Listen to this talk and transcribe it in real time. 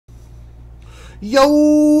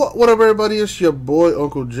Yo, what up, everybody? It's your boy,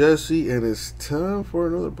 Uncle Jesse, and it's time for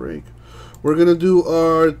another break. We're going to do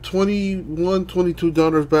our 21-22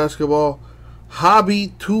 Donruss basketball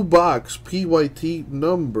hobby 2-box PYT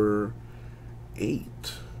number 8.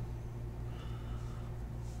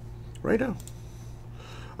 Right now.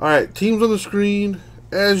 Alright, teams on the screen.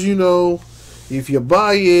 As you know, if you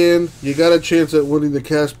buy in, you got a chance at winning the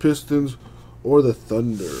Cavs, Pistons, or the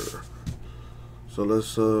Thunder. So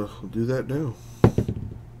let's do that now.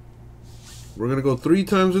 We're going to go 3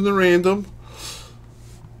 times in the random.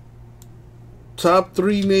 Top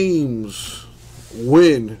 3 names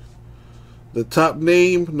win. The top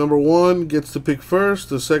name, number 1, gets to pick first.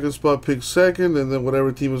 The second spot picks second. And then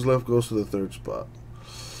whatever team is left goes to the third spot.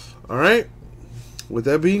 Alright. With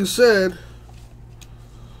that being said,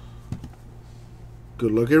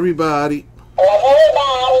 good luck, everybody.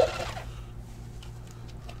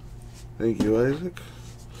 Thank you, Isaac.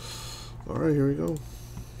 Alright, here we go.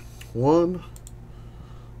 1,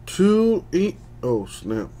 2, 8. Oh,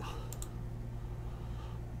 snap.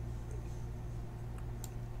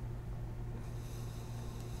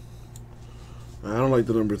 I don't like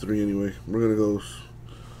the number 3 anyway. We're going to go.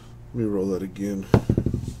 Let me roll that again.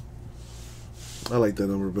 I like that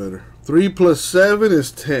number better. 3 plus 7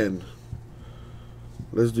 is 10.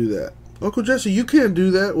 Let's do that. Uncle Jesse, you can't do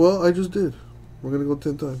that. Well, I just did. We're going to go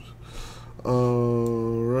 10 times.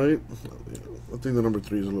 Right. I think the number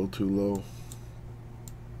 3 is a little too low.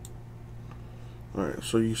 Alright,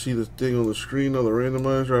 so you see the thing on the screen on the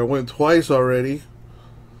randomizer. I went twice already.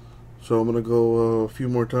 So I'm going to go a few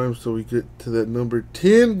more times till we get to that number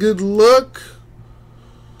 10. Good luck.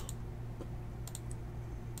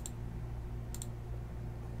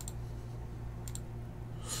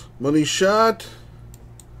 Money shot.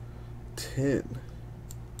 10.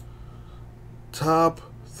 Top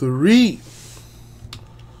 3.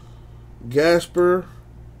 Gasper,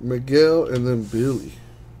 Miguel, and then Billy.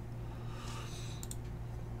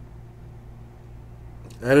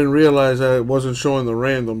 I didn't realize I wasn't showing the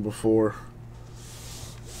random before.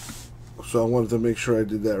 So I wanted to make sure I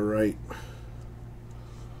did that right.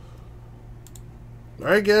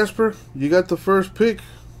 Alright, Gasper, you got the first pick.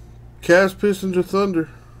 Cavs, Pistons, or Thunder.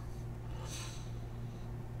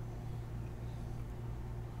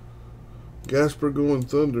 Gasper going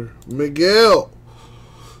Thunder. Miguel,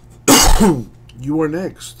 you are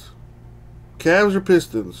next. Cavs or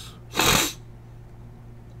Pistons?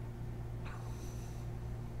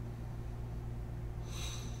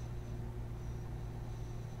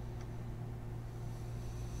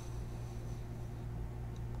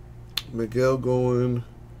 Miguel going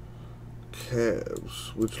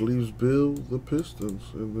Cavs, which leaves Bill the Pistons.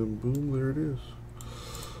 And then boom, there it is.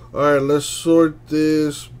 Alright, let's sort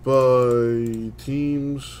this by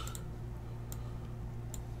teams.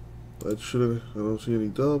 That shouldn't. I don't see any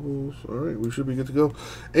doubles. Alright, we should be good to go.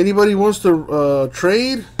 Anybody wants to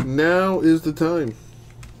trade? Now is the time.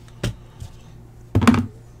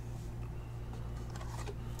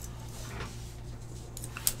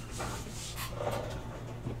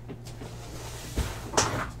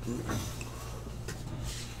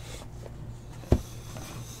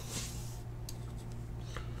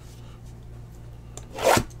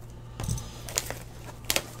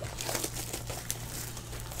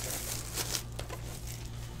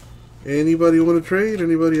 Anybody want to trade?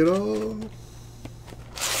 Anybody at all?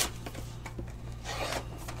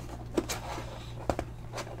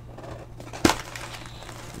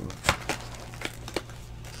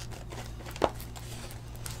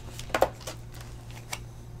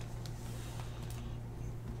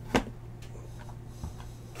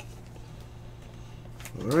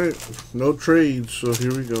 Alright, no trades, so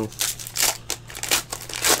here we go.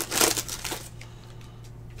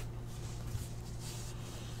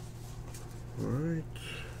 Alright.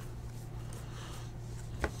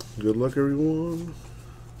 Good luck, everyone.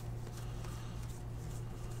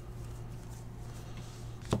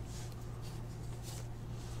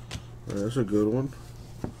 Alright, that's a good one.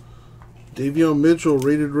 Davion Mitchell,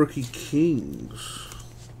 rated rookie Kings.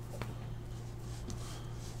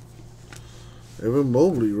 Evan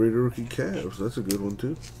Mobley, rated rookie Cavs. That's a good one,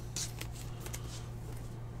 too.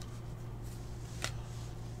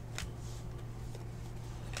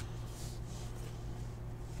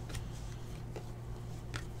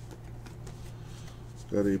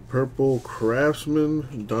 Got a purple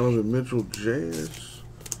Craftsman, Donovan Mitchell Jazz,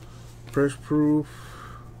 press proof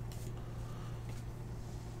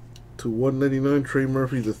to 199. Trey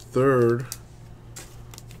Murphy the third,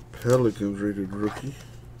 Pelicans rated rookie.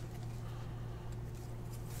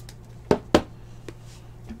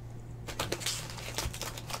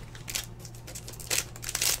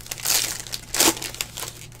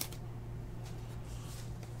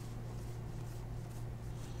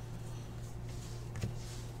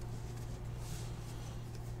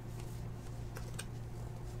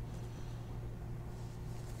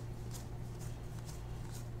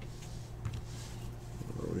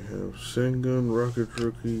 Sengun, Rockets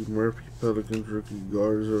rookie, Murphy, Pelicans rookie,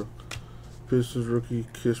 Garza, Pistons rookie,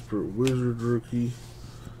 Kispert, Wizards rookie,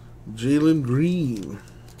 Jalen Green,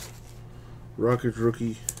 Rockets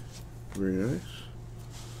rookie, very nice.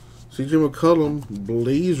 CJ McCollum,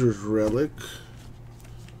 Blazers relic.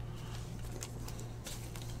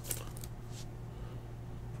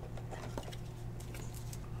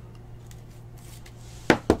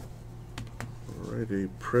 Alright, a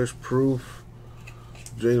press proof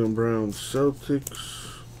Jaylen Brown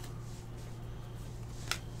Celtics.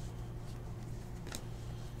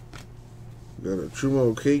 Got a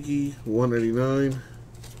Chuma Okeke, 189.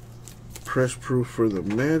 Press proof for the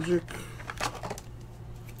Magic.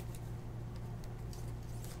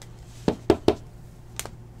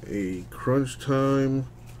 A Crunch Time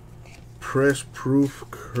press proof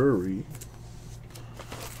Curry.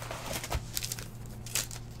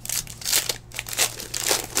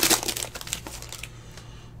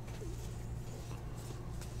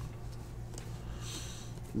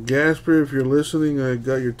 Gasper, if you're listening, I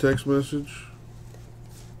got your text message.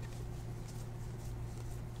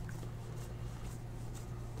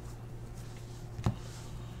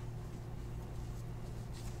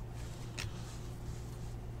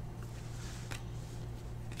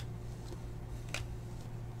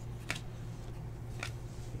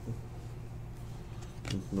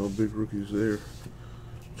 No big rookies there.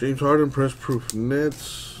 James Harden, press proof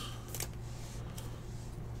Nets.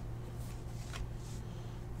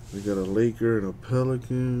 We got a Laker and a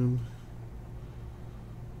Pelican.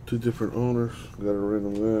 Two different owners. Got a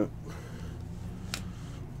random that.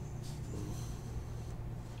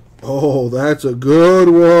 Oh, that's a good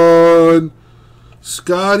one.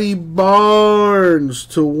 Scotty Barnes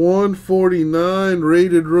to 149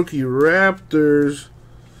 rated rookie Raptors.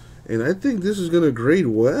 And I think this is going to grade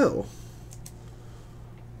well.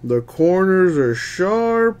 The corners are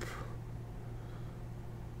sharp.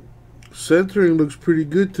 Centering looks pretty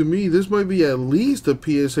good to me. This might be at least a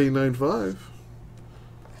PSA 9.5.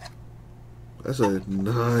 That's a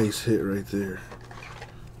nice hit right there.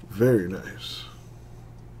 Very nice.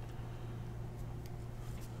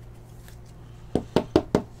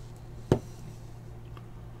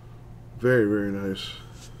 Very, very nice.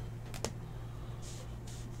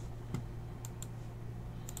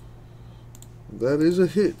 That is a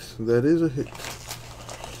hit. That is a hit.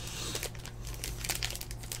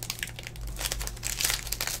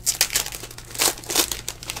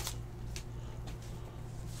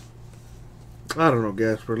 I don't know,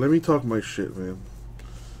 Gasper. Let me talk my shit, man.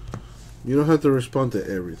 You don't have to respond to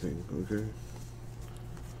everything, okay?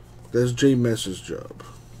 That's J Mess's job.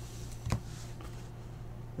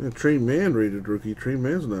 Yeah, Trey Mann rated rookie. Trey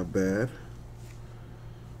Mann's not bad.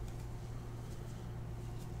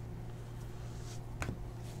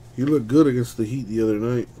 He looked good against the Heat the other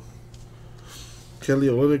night. Kelly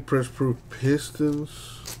Olynyk press proof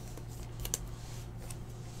Pistons.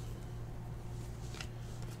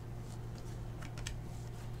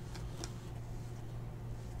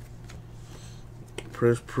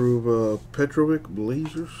 Press proof Petrovic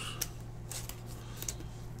Blazers.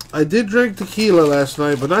 I did drink tequila last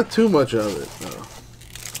night, but not too much of it. No.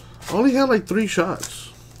 I only had like 3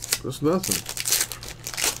 shots. That's nothing.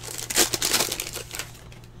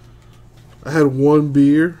 I had 1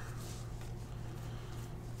 beer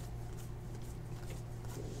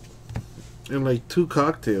and like 2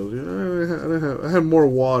 cocktails. You know, I had more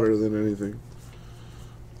water than anything.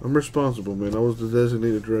 I'm responsible, man. I was the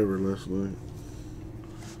designated driver last night.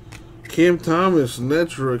 Cam Thomas,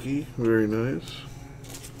 Nets rookie. Very nice.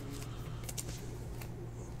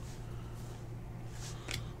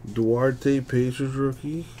 Duarte, Pacers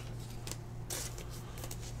rookie.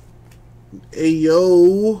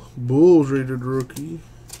 Ayo, Bulls rated rookie.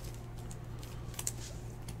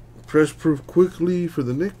 Press proof quickly for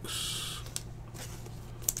the Knicks.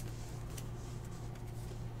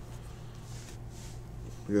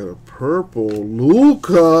 We got a purple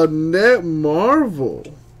Luka Net Marvel.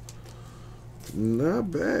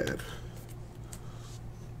 Not bad.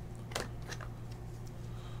 I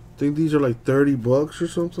think these are like $30 or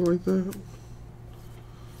something like that.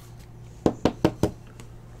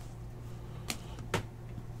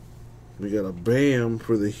 We got a Bam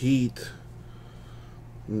for the Heat.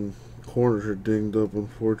 Corners are dinged up,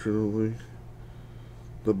 unfortunately.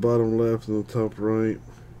 The bottom left and the top right.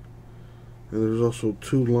 And there's also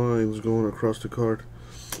 2 lines going across the card.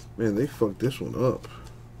 Man, they fucked this one up.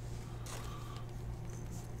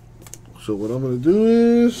 So what I'm going to do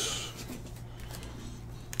is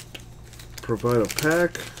provide a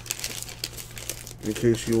pack in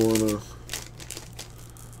case you want to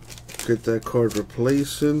get that card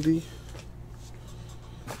replaced, Cindy.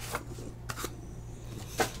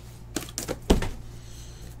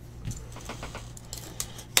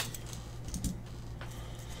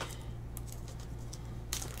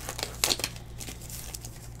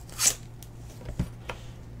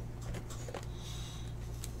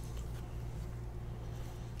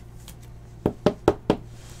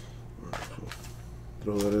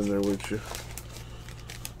 Throw that in there with you.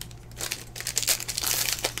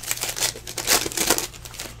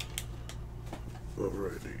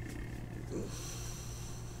 Alrighty.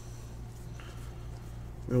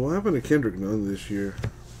 Man, what happened to Kendrick Nunn this year?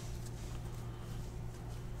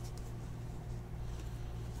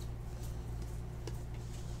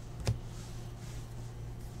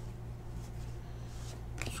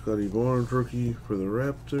 Scotty Barnes rookie for the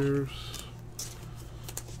Raptors.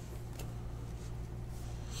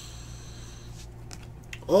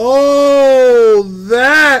 Oh,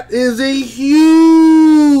 that is a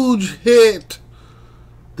huge hit.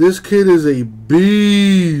 This kid is a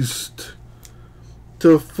beast.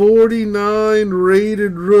 /49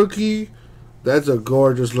 rated rookie. That's a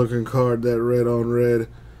gorgeous looking card, that red on red.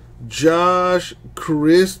 Josh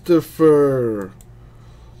Christopher.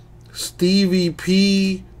 Stevie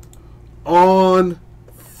P on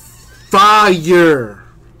fire.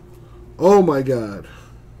 Oh my God.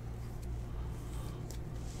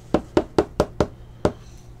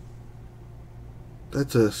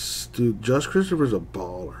 That's a dude. Josh Christopher's a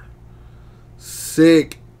baller.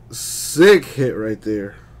 Sick hit right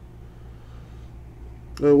there.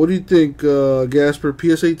 What do you think, Gasper?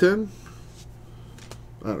 PSA 10?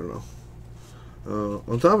 I don't know.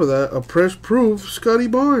 On top of that, a press proof Scotty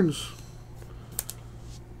Barnes.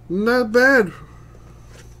 Not bad.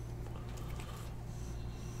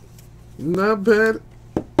 Not bad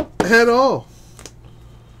at all.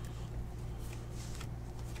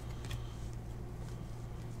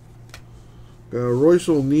 Royce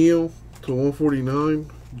O'Neal /149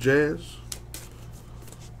 Jazz.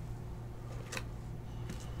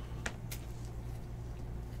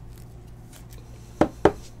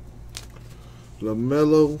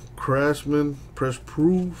 LaMelo Craftsman press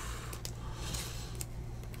proof.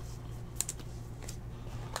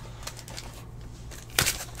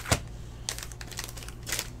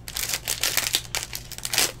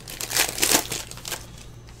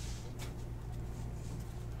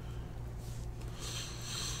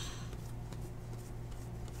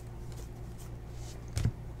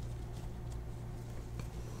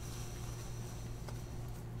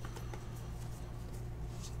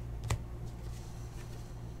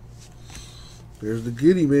 There's the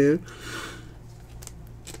Giddy man.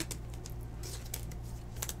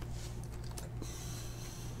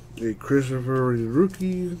 A Christopher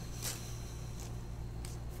rookie.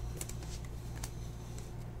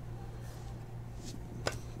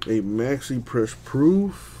 A Maxi press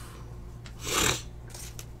proof.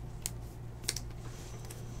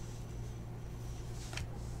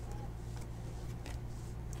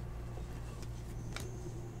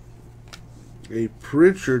 A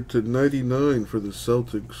Pritchard /99 for the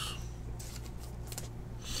Celtics.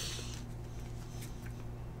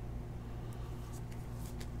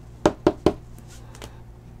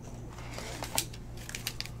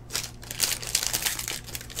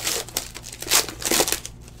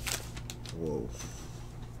 Whoa.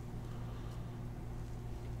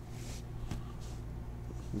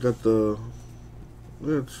 Got the,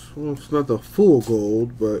 it's not the full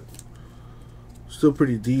gold, but still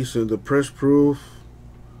pretty decent. The press proof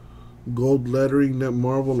gold lettering net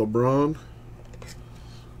marble LeBron.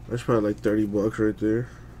 That's probably like $30 right there.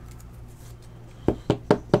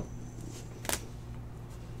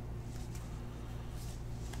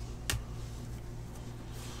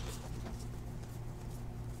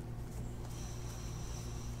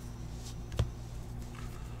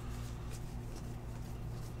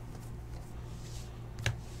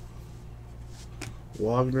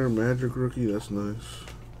 Wagner Magic rookie, that's nice.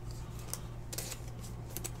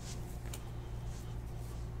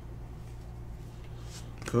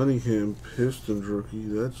 Cunningham Pistons rookie,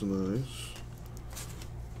 that's nice.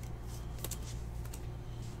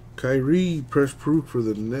 Kyrie press proof for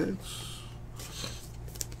the Nets.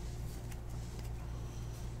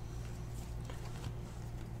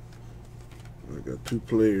 I got two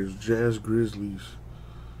players, Jazz Grizzlies.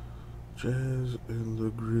 Jazz and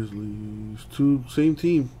the Grizzlies. Same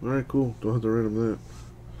team. Alright, cool. Don't have to random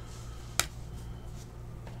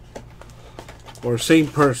that. Or same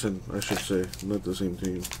person, I should say. Not the same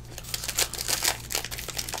team.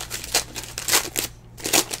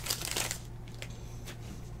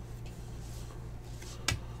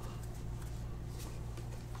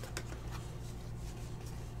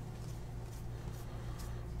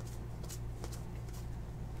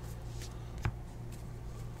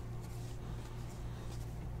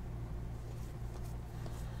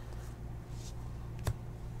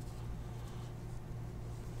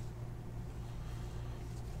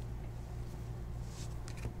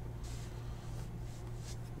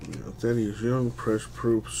 Thaddeus Young, press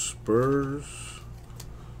proof Spurs.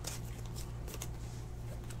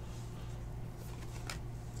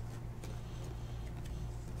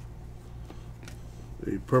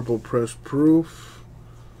 A purple press proof.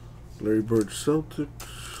 Larry Bird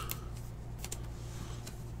Celtics.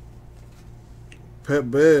 Pat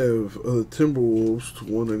Bev of the Timberwolves to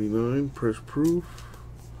 199 press proof.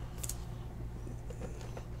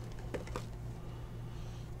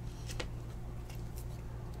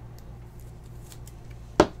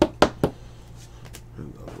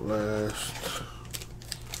 And the last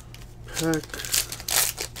pack.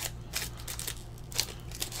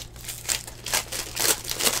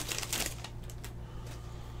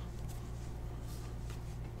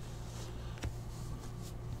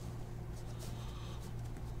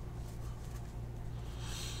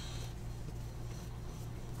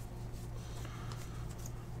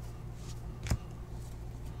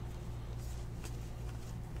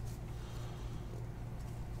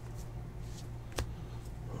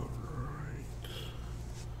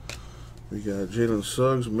 We got Jalen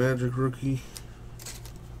Suggs, Magic rookie.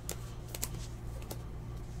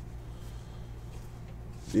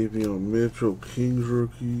 Davion Mitchell, Kings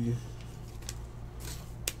rookie.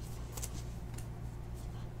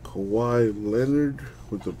 Kawhi Leonard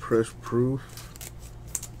with the press proof.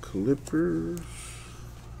 Clippers.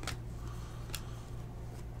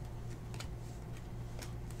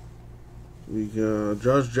 We got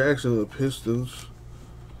Josh Jackson of the Pistons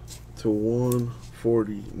to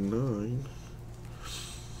 149.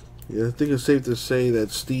 Yeah, I think it's safe to say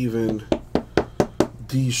that Steven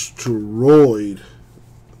destroyed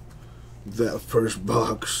that first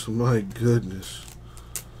box. My goodness.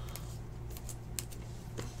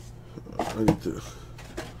 I need to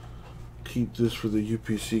keep this for the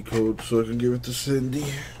UPC code so I can give it to Cindy.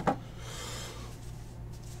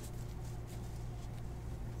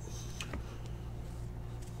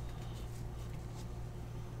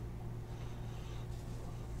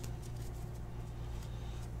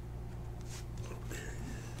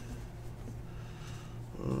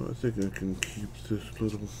 I think I can keep this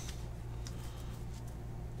little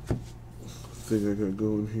thing I got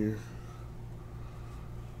going here.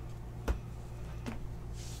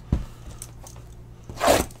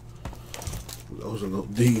 That was a little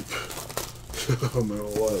deep. Oh man,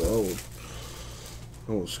 that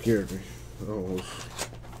almost scared me. That almost.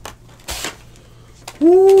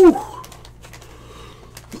 Woo!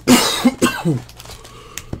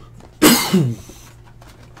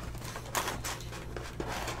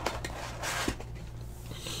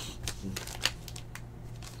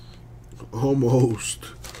 Almost.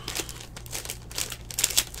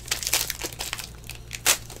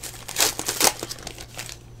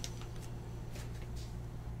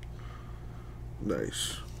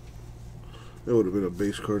 Nice. It would have been a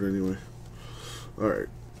base card anyway. Alright.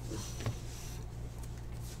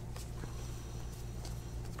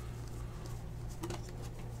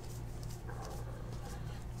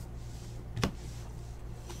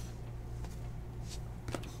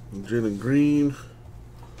 Jalen Green.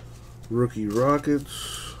 Rookie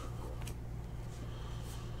Rockets.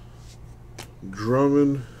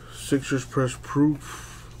 Drummond, Sixers press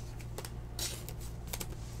proof.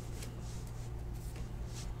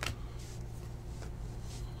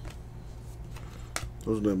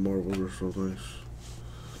 Those that marbles are so nice.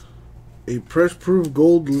 A press proof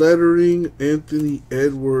gold lettering, Anthony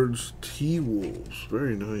Edwards T-Wolves.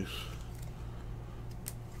 Very nice.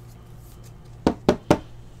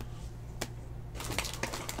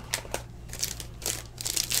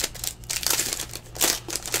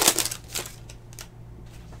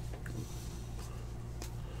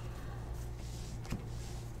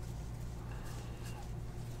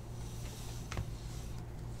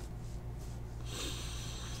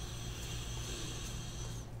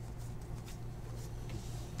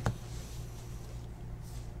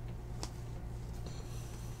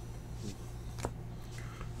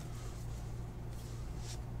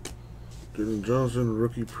 Jalen Johnson,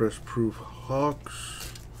 rookie press proof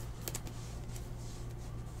Hawks.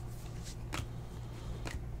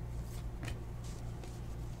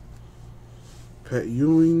 Pat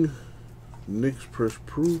Ewing, Knicks press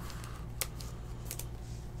proof.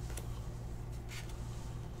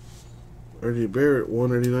 RJ Barrett,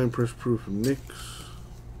 199 press proof Knicks.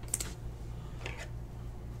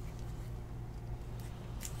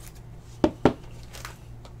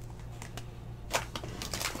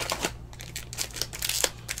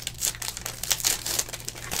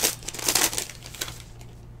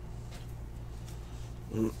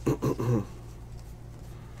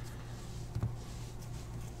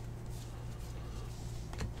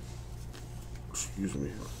 Excuse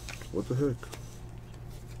me. What the heck?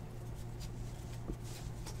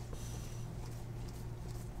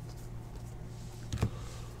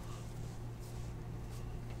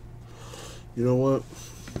 You know what?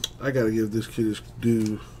 I gotta give this kid his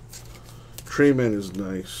due. Trayman is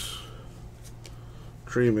nice.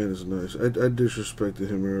 Trayman is nice. I disrespected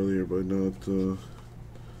him earlier by not.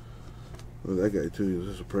 Well, that guy too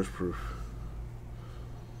is a press proof.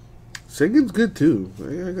 Sengen's good too.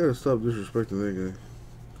 I gotta stop disrespecting that guy.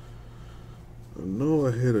 I know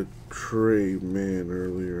I hit a Trayman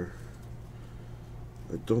earlier.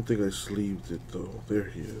 I don't think I sleeved it though. There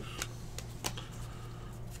he is.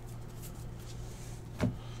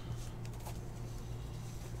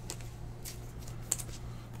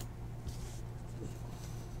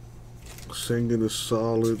 Sengen is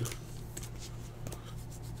solid.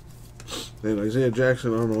 And Isaiah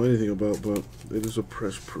Jackson, I don't know anything about, but it is a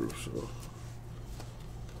press proof, so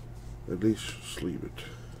at least sleeve it.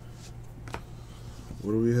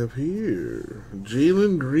 What do we have here?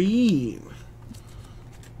 Jalen Green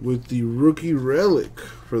with the rookie relic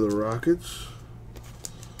for the Rockets.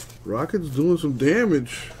 Rockets doing some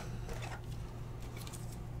damage.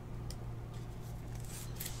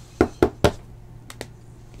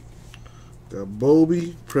 Got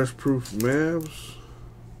Bobby, press proof Mavs.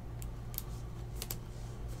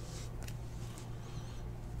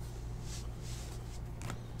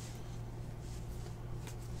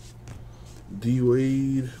 D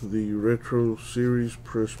Wade, the retro series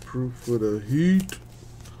press proof for the Heat.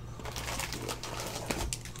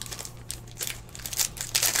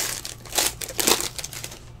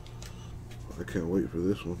 I can't wait for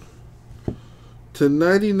this one.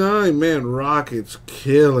 /99, man, Rockets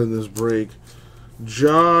killing this break.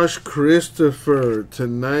 Josh Christopher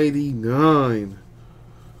 /99.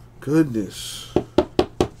 Goodness.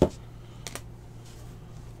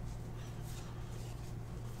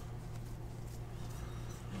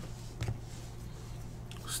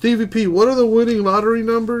 Stevie P, what are the winning lottery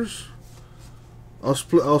numbers?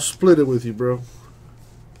 I'll split it with you, bro.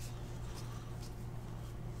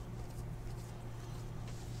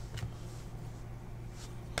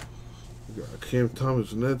 We got Cam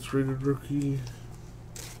Thomas Nets rated rookie.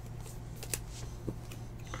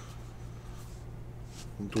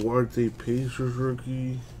 Duarte Pacers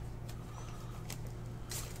rookie.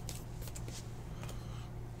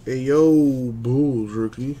 Ayo Bulls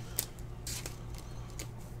rookie.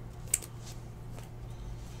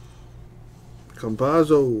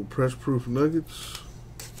 Campazzo press proof Nuggets.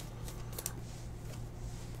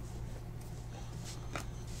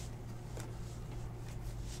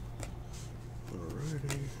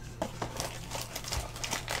 Alrighty.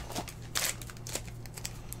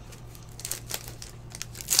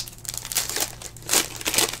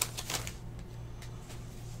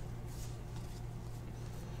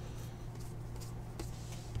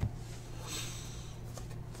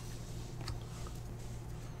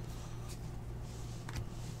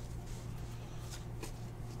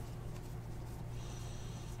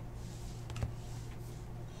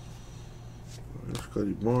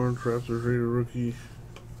 Scotty Barnes, Raptors rated rookie.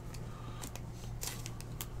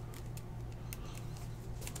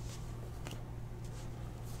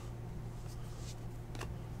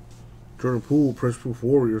 Jordan Poole, press proof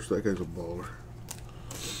Warriors. That guy's a baller.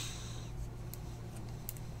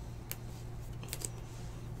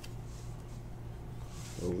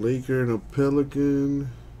 A Laker and a Pelican.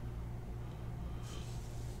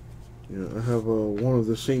 Yeah, I have one of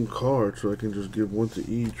the same cards, so I can just give one to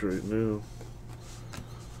each right now.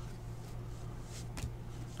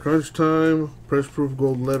 Crunch Time, press proof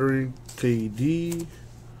gold lettering, KD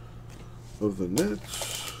of the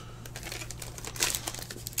Nets.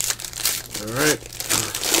 Alright.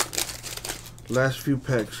 Last few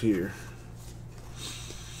packs here.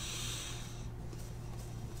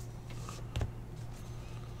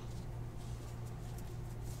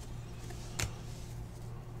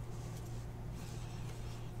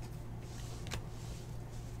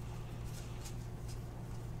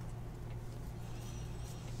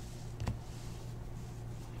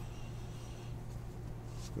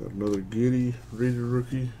 Got another Giddy rated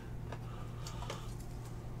rookie.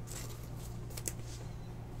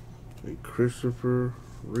 A Christopher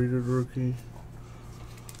rated rookie.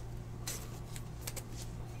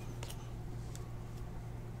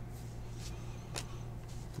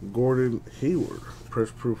 Gordon Hayward, press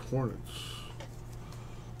proof Hornets.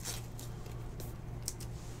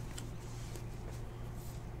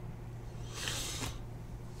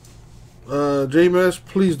 J-Mass,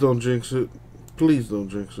 please don't jinx it. Please don't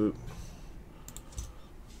jinx it.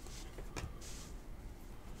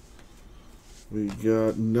 We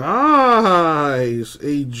got nice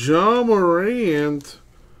a Ja Morant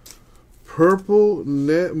purple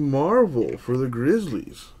net Marvel for the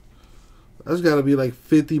Grizzlies. That's got to be like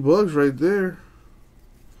 $50 right there.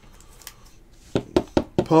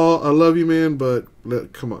 Paul, I love you, man, but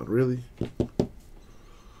come on, really?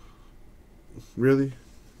 Really?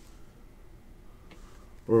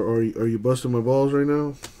 Or are you busting my balls right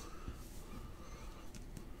now?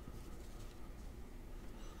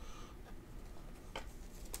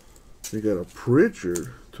 You got a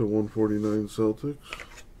Pritchard to 149 Celtics.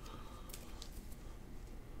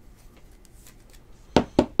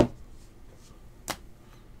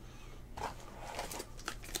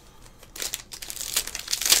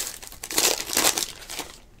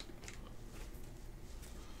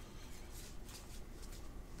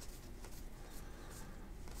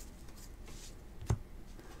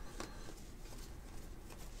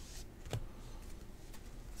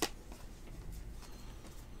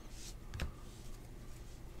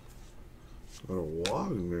 Got a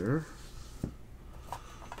Wagner.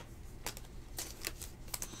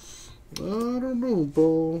 I don't know,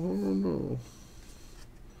 Bo. I don't know.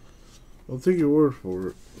 I'll take your word for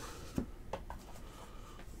it.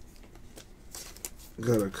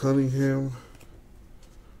 Got a Cunningham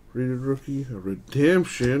rated rookie, a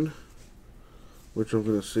Redemption, which I'm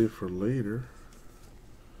gonna save for later.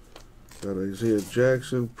 Got Isaiah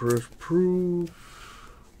Jackson, press proof.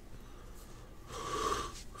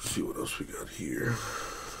 Let's see what else we got here.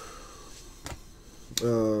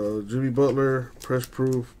 Jimmy Butler, press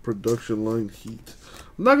proof, production line heat.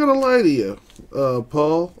 I'm not gonna lie to you,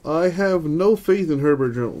 Paul. I have no faith in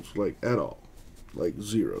Herbert Jones, like at all, like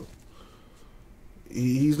zero.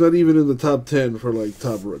 He's not even in the top 10 for like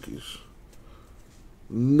top rookies.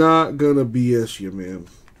 Not gonna BS you, man.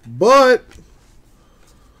 But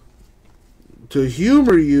to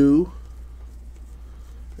humor you,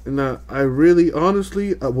 and I really,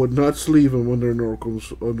 honestly, I would not sleeve him under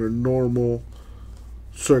normal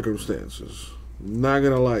circumstances. Not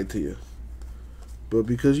gonna lie to you. But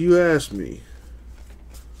because you asked me,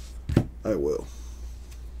 I will.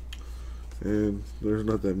 And there's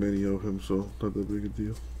not that many of him, so not that big a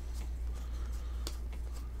deal.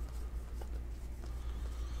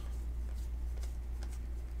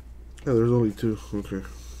 Yeah, there's only 2. Okay.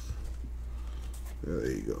 Yeah,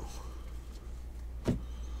 there you go.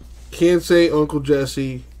 Can't say Uncle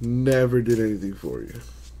Jesse never did anything for you.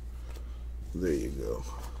 There you go.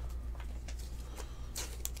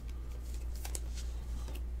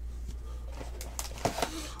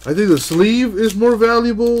 I think the sleeve is more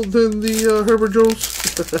valuable than the Herbert Jones.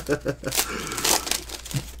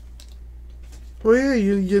 Well, yeah,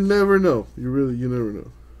 you never know. You never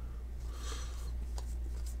know.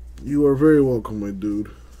 You are very welcome, my dude.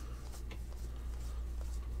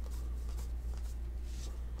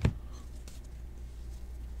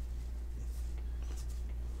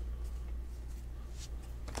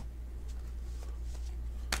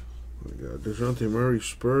 We got DeJounte Murray,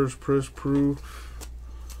 Spurs, press proof.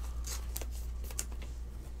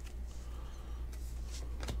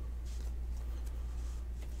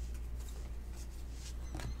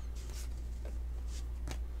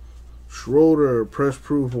 Schroeder, press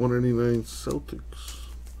proof, 189 Celtics.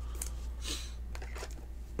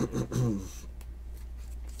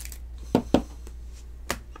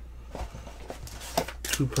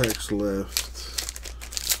 2 packs left.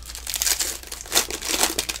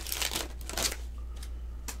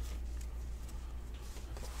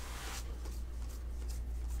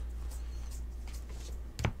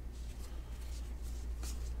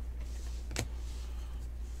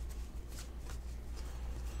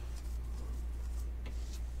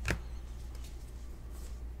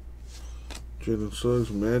 Jalen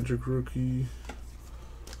Suggs, Magic rookie.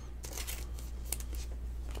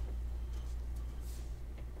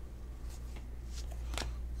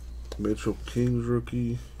 Mitchell Kings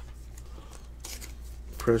rookie.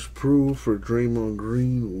 Press proof for Draymond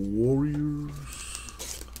Green, Warriors.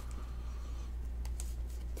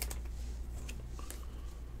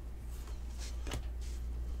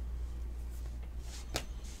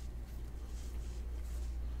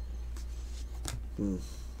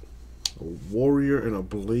 A Warrior and a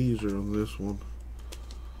Blazer on this one.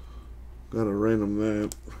 Gotta random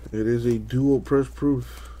that. It is a dual press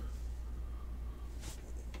proof.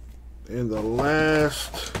 And the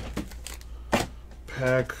last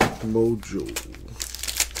pack mojo.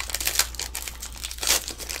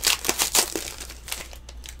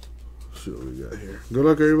 Let's see what we got here. Good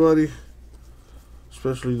luck, everybody.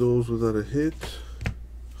 Especially those without a hit.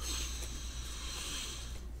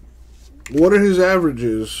 What are his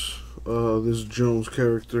averages? This Jones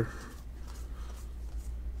character.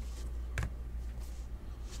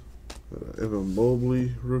 Evan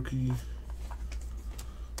Mobley, rookie.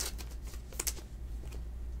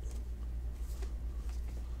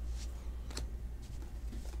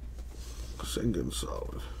 Sengun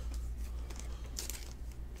solid.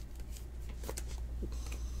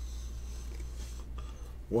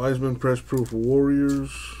 Wiseman press proof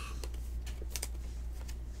Warriors.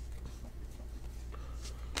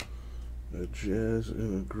 A Jazz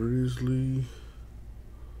and a Grizzly.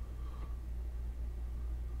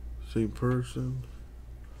 Same person.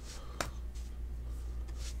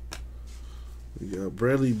 We got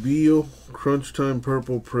Bradley Beal, Crunch Time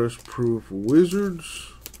Purple Press Proof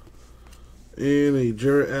Wizards. And a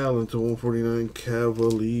Jarrett Allen to 149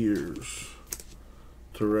 Cavaliers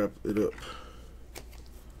to wrap it up.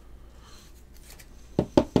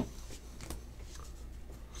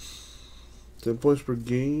 $10 points per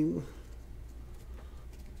game.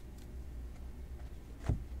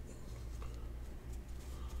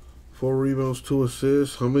 Four rebounds, 2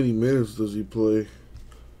 assists. How many minutes does he play?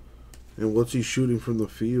 And what's he shooting from the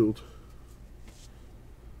field?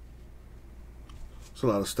 It's a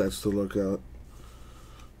lot of stats to look at.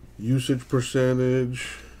 Usage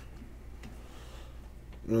percentage.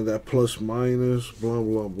 You know, that plus minus. Blah,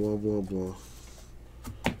 blah, blah, blah, blah.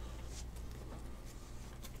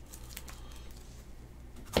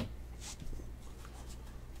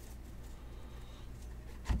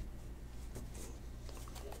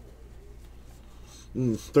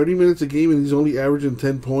 30 minutes a game and he's only averaging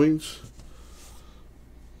 10 points.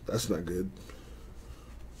 That's not good.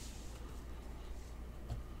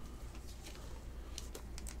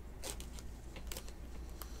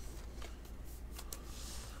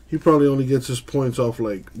 He probably only gets his points off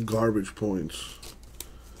like garbage points,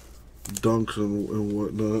 dunks and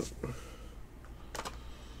whatnot.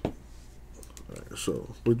 Alright,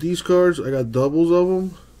 so with these cards, I got doubles of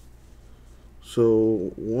them.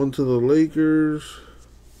 So one to the Lakers,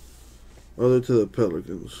 other to the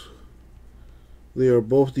Pelicans. They are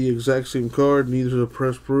both the exact same card. Neither is a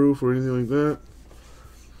press proof or anything like that.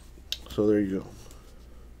 So there you go.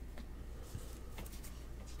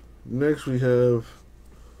 Next we have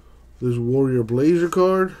this Warrior Blazer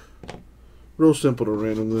card. Real simple to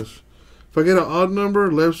random this. If I get an odd number,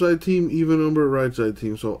 left side team, even number, right side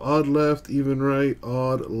team. So odd left, even right,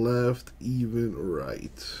 odd left, even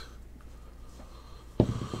right.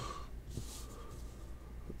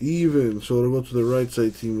 Even, so it'll go to the right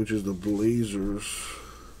side team, which is the Blazers.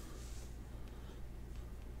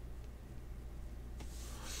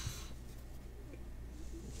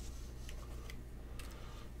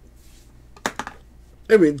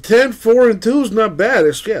 I mean, 10, 4, and 2 is not bad.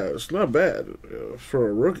 It's not bad for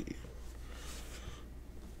a rookie.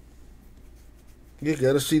 You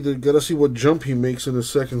gotta see what jump he makes in his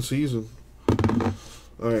second season.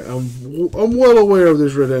 All right, I'm well aware of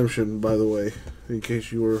this redemption, by the way. In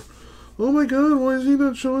case you were, oh my God, why is he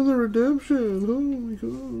not showing the redemption? Oh my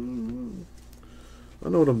God, I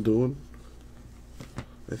know what I'm doing.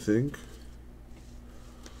 I think.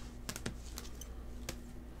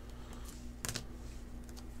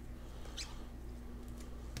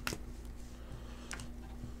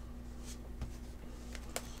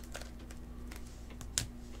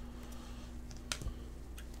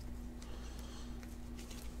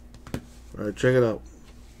 All right, check it out.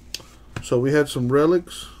 So we had some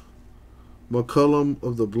relics, McCollum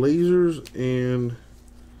of the Blazers and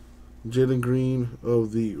Jalen Green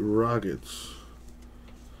of the Rockets.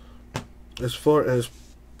 As far as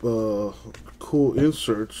cool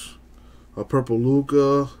inserts, a purple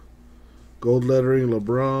Luka, gold lettering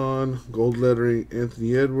LeBron, gold lettering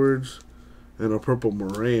Anthony Edwards, and a purple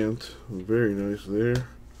Morant. Very nice there.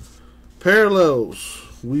 Parallels,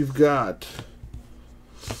 we've got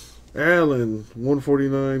Allen,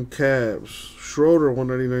 149 Cavs. Schroeder,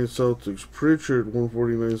 199 Celtics. Pritchard,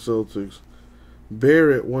 149 Celtics.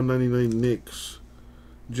 Barrett, 199 Knicks.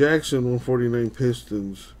 Jackson, 149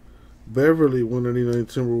 Pistons. Beverly, 199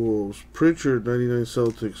 Timberwolves. Pritchard, 99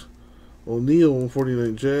 Celtics. O'Neal,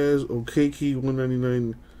 149 Jazz. Okeke,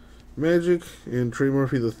 199 Magic. And Trey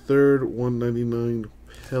Murphy III, 199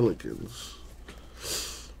 Pelicans.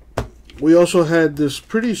 We also had this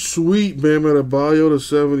pretty sweet Bam Adebayo to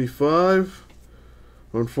 75.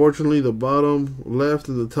 Unfortunately, the bottom left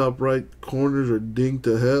and the top right corners are dinged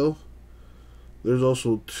to hell. There's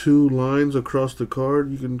also 2 lines across the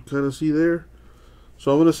card you can kind of see there.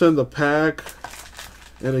 So I'm going to send a pack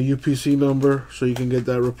and a UPC number so you can get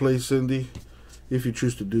that replaced, Cindy, if you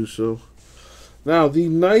choose to do so. Now, the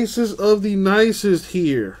nicest of the nicest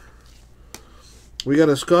here. We got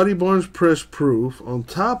a Scotty Barnes press proof. On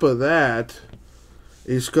top of that,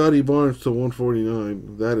 a Scotty Barnes to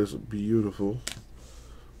 149. That is beautiful.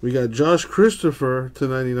 We got Josh Christopher to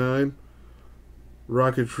 99.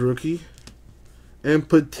 Rockets rookie. And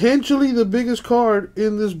potentially the biggest card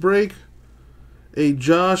in this break, A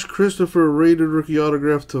Josh Christopher rated rookie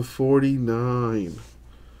autograph to 49.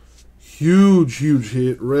 Huge, huge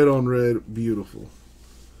hit. Red on red. Beautiful.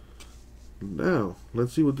 Now,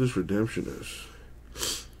 let's see what this redemption is.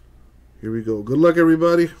 Here we go. Good luck,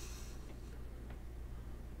 everybody.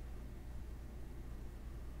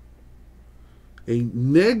 A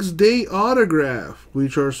next day autograph,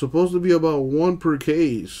 which are supposed to be about 1 per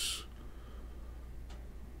case.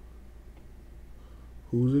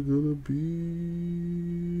 Who's it gonna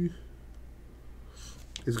be?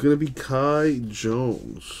 It's gonna be Kai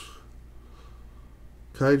Jones.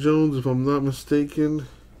 Kai Jones, if I'm not mistaken,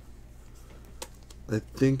 I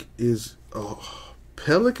think is a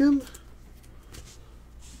Pelican?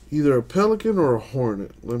 Either a Pelican or a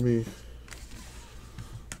Hornet. Let me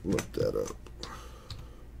look that up.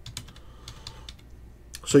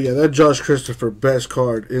 So yeah, that Josh Christopher, best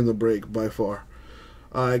card in the break by far.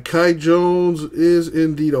 Kai Jones is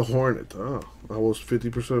indeed a Hornet. Oh, I was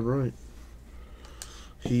 50% right.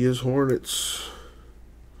 He is Hornets.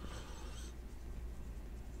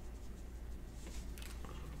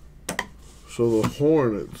 So the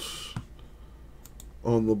Hornets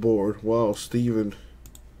on the board. Wow, Steven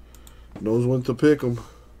knows when to pick them.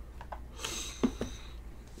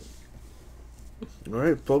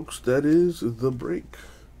 Alright, folks, that is the break.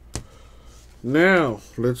 Now,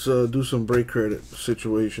 let's do some break credit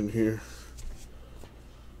situation here.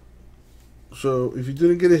 So, if you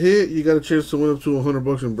didn't get a hit, you got a chance to win up to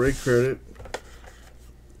 $100 in break credit.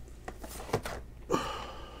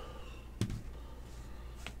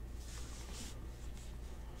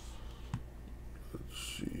 Let's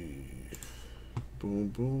see. Boom,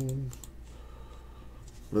 boom.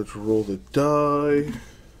 Let's roll the die.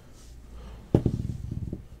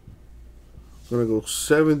 Gonna go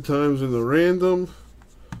 7 times in the random.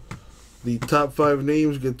 The top 5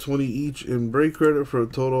 names get 20 each in break credit for a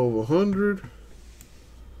total of 100.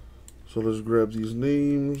 So let's grab these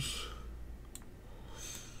names.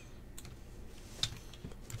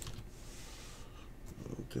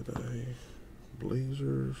 Did I?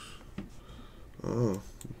 Blazers. Oh,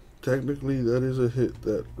 technically that is a hit,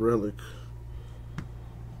 that relic,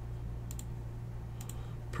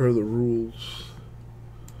 per the rules.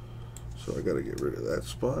 So I gotta get rid of that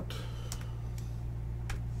spot.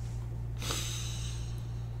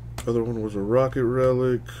 Other one was a Rocket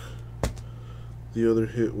relic. The other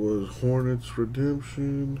hit was Hornets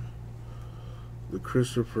redemption, the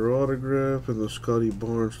Christopher autograph, and the Scotty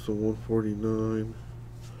Barnes to 149.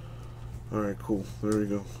 Alright, cool. There we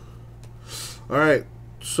go. Alright,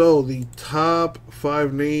 so the top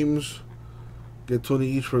 5 names get 20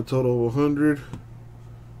 each for a total of 100.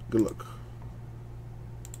 Good luck.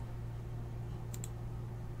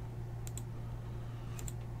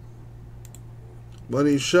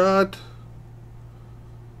 Money shot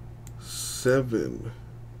 7.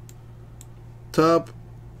 Top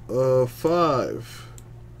 5.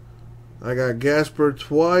 I got Gasper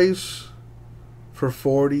twice for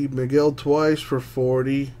 40, Miguel twice for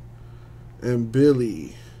 40, and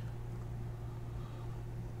Billy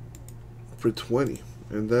for 20.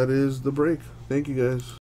 And that is the break. Thank you guys.